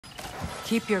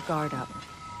Keep your guard up.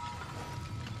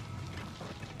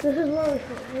 This is where we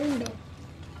can end it.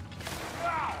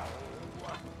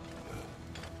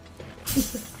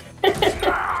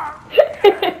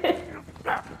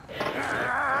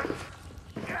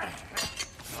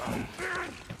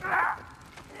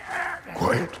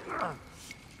 Quiet.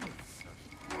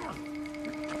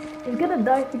 He's gonna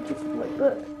die if he keeps it like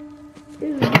that.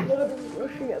 His blood is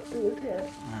rushing up to his head.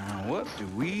 What do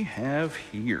we have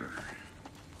here?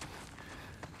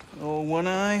 Oh, One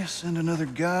Eye, send another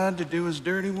god to do his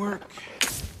dirty work.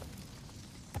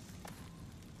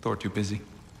 Thor too busy?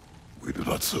 We do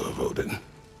not serve Odin.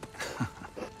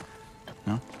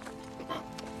 No?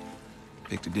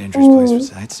 Picked a dangerous place for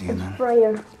sightseeing then.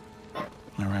 FREYR.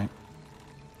 All right.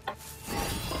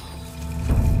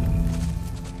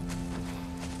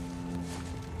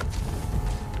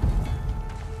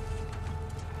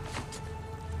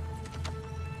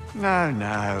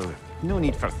 No. No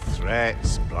need for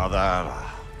threats, brother.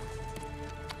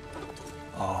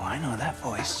 Oh, I know that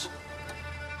voice.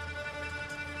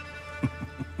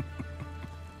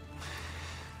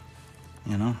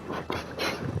 You know,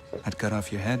 I'd cut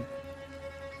off your head,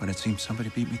 but it seems somebody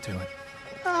beat me to it.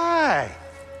 Aye.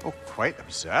 Oh, quite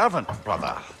observant,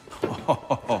 brother.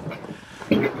 Oh,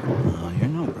 you're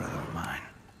no brother of mine.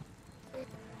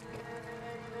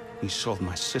 You sold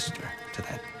my sister to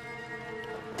that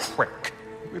prick.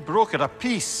 We broke it a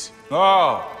piece.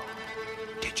 Oh!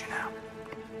 Did you now?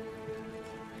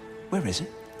 Where is it?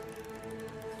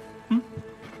 And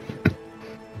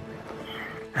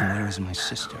where is my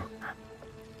sister?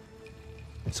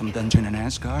 Some dungeon in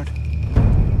Asgard?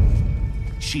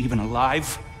 Is she even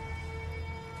alive?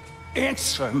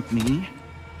 Answer me!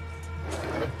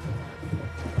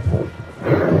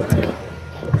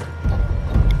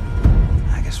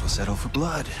 I guess we'll settle for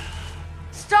blood.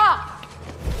 Stop!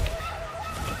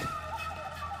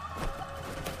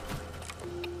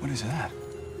 What is that?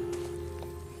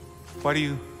 Why do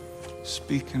you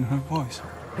speak in her voice?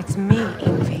 It's me,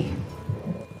 Ingvi.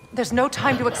 There's no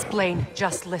time to explain,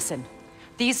 just listen.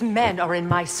 These men are in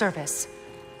my service.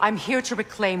 I'm here to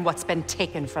reclaim what's been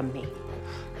taken from me.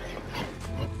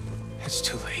 It's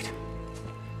too late.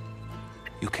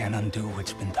 You can't undo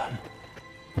what's been done.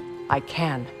 I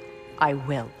can. I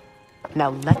will. Now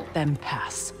let them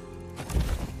pass.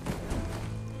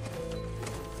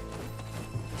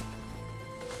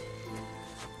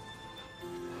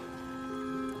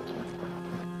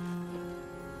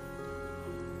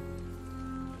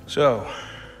 So...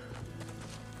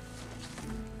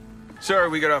 Sorry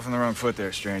we got off on the wrong foot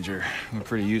there, stranger. We're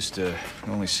pretty used to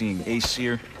only seeing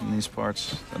Aesir in these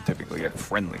parts. Don't typically get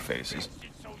friendly faces.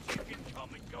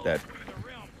 That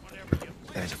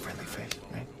is a friendly face,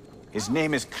 right? His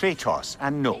name is Kratos,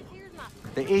 and no,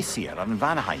 the Aesir are in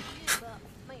Vanaheim.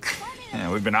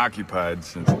 Yeah, we've been occupied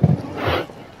since...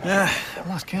 Yeah, I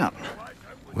lost count.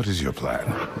 What is your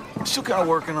plan? Still kind of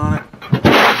working on it.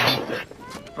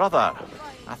 Brother,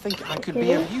 I think I could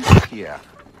be of use here.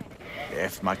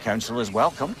 If my counsel is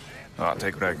welcome. Oh, I'll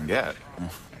take what I can get.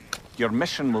 Your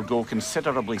mission will go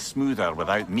considerably smoother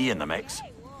without me in the mix.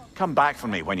 Come back for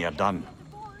me when you're done.